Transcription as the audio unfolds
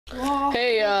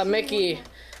Hey, Mickey,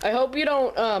 I hope you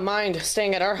don't mind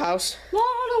staying at our house. No,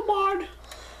 I don't mind.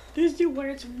 This is what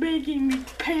it's making me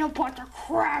pay a bunch of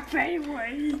crap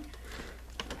anyway.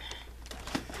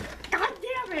 God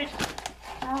damn it!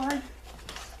 Alright.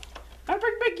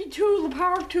 Epic Mickey 2, the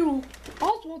power 2.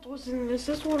 Also want to listen to this.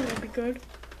 This one will be good.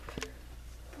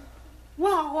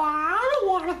 Well, I don't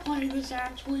want to play this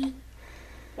actually.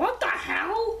 What the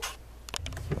hell?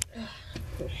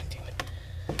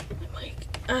 My mic.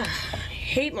 I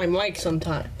hate my mic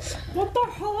sometimes. What the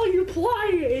hell are you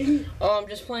playing? Oh, I'm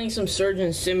just playing some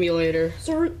Surgeon Simulator.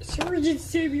 Surgeon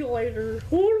Simulator.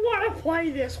 Who would want to play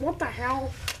this? What the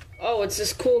hell? Oh, it's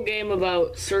this cool game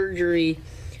about surgery,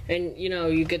 and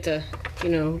you get to,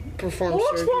 perform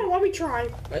Looks surgery. fun. Let me try.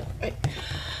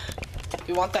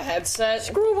 You want the headset?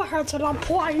 Screw the headset. I'm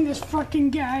playing this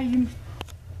freaking game.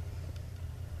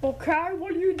 Okay,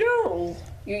 what do you do?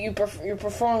 You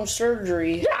perform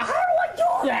surgery. Yeah, how do I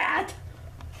do that?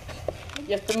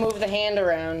 You have to move the hand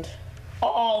around.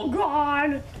 Oh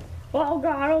God. Oh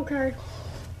God. Okay.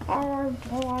 Alright,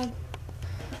 hold on.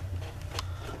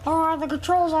 Alright, the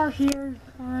controls are here.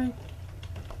 Alright.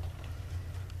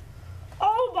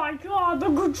 Oh my God, the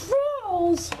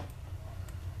controls!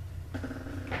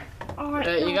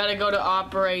 Alright. You gotta go to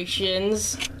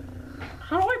operations.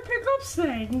 How do I pick up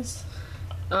things?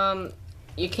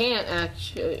 You can't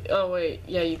actually. Oh wait,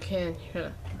 yeah, you can.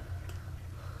 Yeah.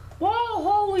 Whoa!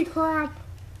 Holy crap!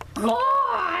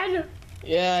 God!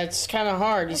 Yeah, it's kind of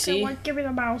hard. You see? Wait, give me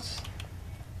the mouse.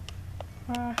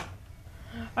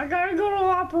 I gotta go to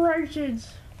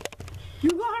operations.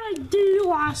 You got a D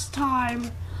last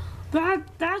time.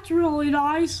 That's really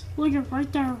nice. Look at right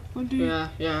there.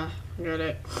 Yeah, got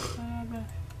it.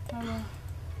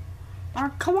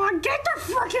 Come on, get the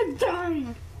freaking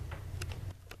thing!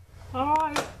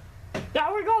 Alright.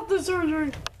 Now we got the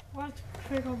surgery. Let's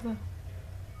pick up the...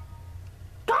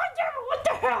 God damn it, what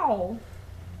the hell?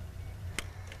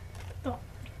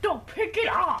 Don't pick it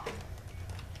up!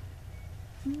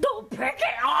 Don't pick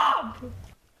it up!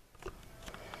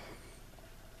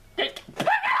 Pick it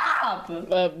up!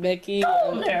 Mickey.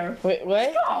 Go there! Wait,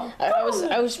 what? Go!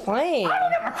 I was playing. I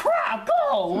don't give a crap!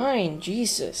 Go! Fine,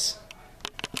 Jesus.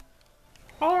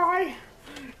 Alright.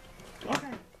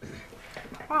 Okay.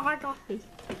 Oh, I got this.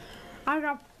 I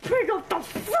gotta pick up the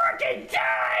freaking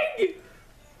thing!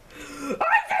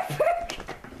 I can pick...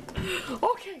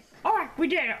 Okay. Alright, we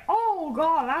did it. Oh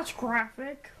God, that's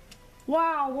graphic.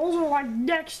 Wow, those are like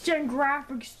next-gen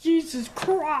graphics. Jesus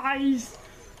Christ.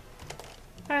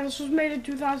 And this was made in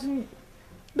 2000...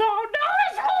 No,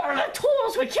 it's over the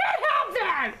tools. We can't have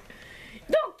that.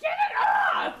 No, get it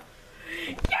off.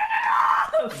 Get it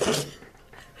off.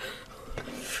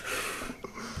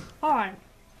 Alright.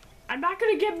 I'm not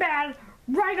gonna get mad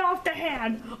right off the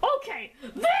hand. Okay,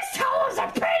 this hell is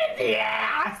a pain in the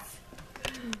ass.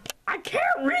 I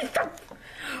can't read the...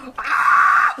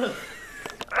 Ah!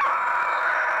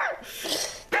 Ah!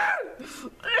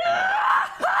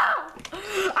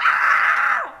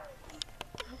 Ah!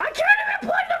 I can't even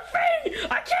play the thing!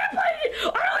 I can't play it!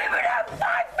 I don't even have 5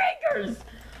 fingers!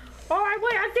 Alright,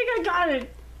 wait, I think I got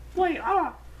it. Wait,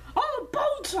 oh, the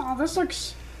bone saw. This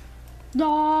looks...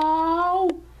 No!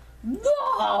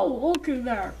 Look at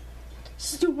there.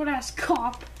 Stupid ass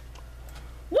cop.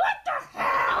 What the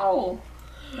hell?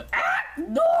 Act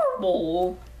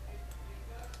normal!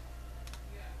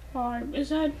 Alright, is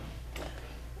that...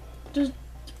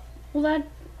 Will that...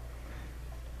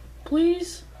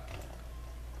 Please?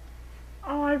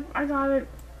 Oh, I got it.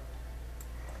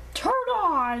 Turn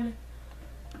on!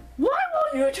 Why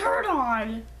will you turn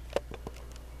on?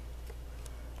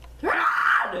 Turn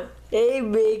on! Hey,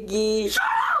 Mickey. Shut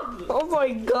up! Oh my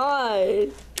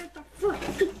God. Get the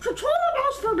control the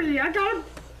mouse for me. I got it.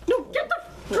 No, get the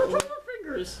control the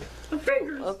fingers. The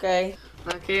fingers. Okay,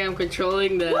 I'm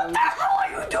controlling them. What the hell are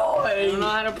you doing? I don't know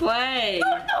how to play.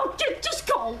 No, just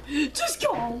go. Just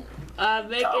go. I'm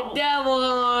making devil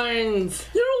horns.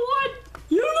 You know what?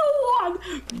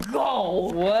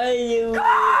 Go. What are you?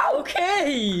 Go.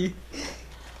 Okay.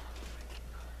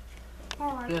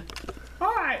 Alright.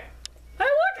 Alright. Hey,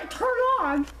 look, it turned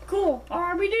on. Cool.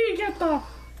 Alright, we need to get the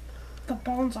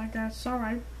bones, I guess.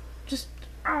 Alright.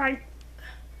 Alright.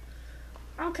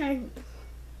 Okay.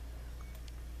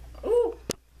 Ooh.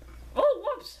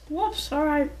 Oh, whoops.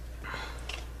 Alright.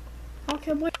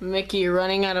 Okay, wait. Mickey, you're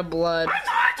running out of blood.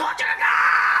 I told you to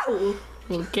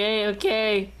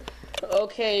go!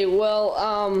 Okay, well,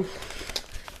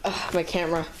 my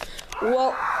camera.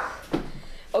 Well,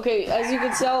 okay, as you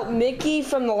can tell, Mickey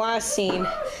from the last scene,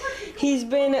 he's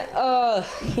been,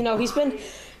 he's been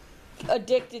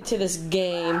addicted to this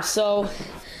game, so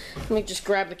Let me just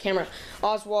grab the camera.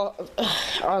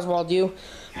 Oswald, do you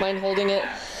mind holding it?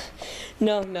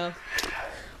 No.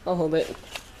 I'll hold it.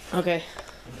 Okay.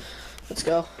 Let's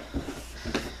go.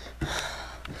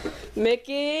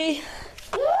 Mickey,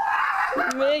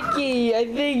 I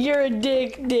think you're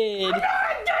addicted. I'm not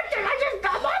addicted.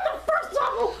 I'm on the first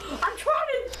level. I'm trying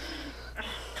to.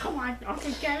 Come on.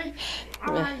 Okay, get it.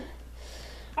 All right.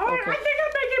 Okay. I think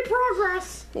I'm making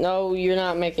progress. No, you're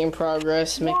not making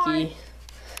progress, Mickey. Why?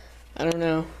 I don't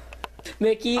know.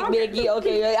 Mickey, okay, I told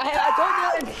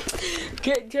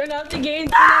you. Turn off the game.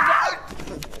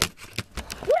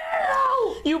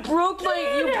 You broke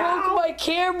my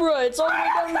camera. It's all the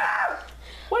way down.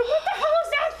 Wait, what the hell is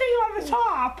that thing on the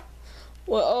top?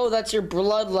 Well, oh, that's your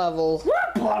blood level.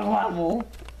 What blood level?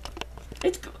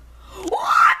 It's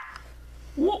what?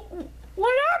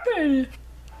 What happened?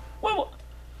 What?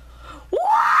 What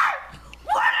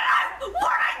did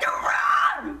I do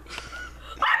wrong?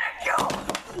 What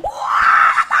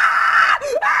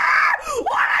did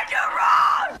I do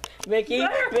wrong? Mickey,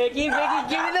 give me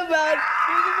the bag.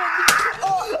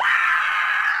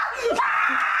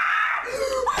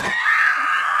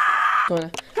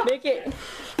 Make it.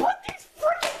 Put these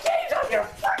freaking games on your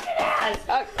freaking ass!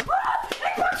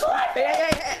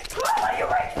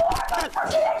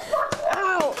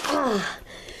 Ow!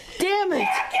 Damn it!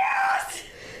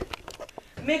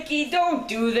 Mickey, don't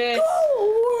do this! Go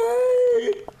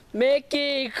away!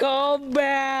 Mickey, come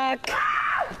back!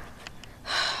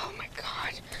 Oh my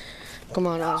god. Come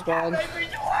on, Oswald.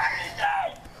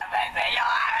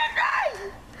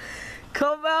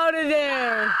 Come out of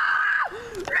there!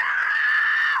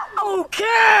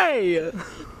 Okay!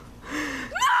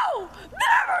 No!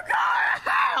 Never go to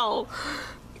hell!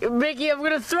 Mickey, I'm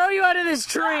gonna throw you out of this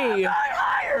tree! I'm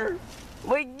higher!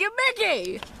 Wait,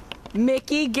 Mickey!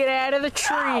 Mickey, get out of the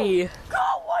tree! Go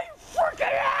away, you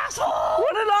freaking asshole!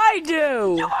 What did I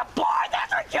do? You were born,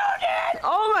 that's what you did!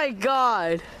 Oh my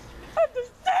god!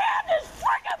 Understand this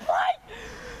freaking place!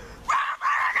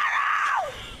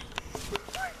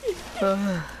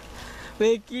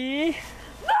 Mickey?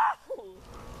 No!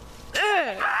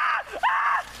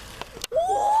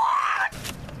 What?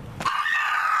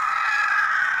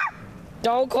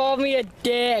 Don't call me a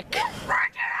dick!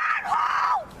 Freaking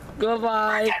asshole!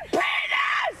 Goodbye. Freaking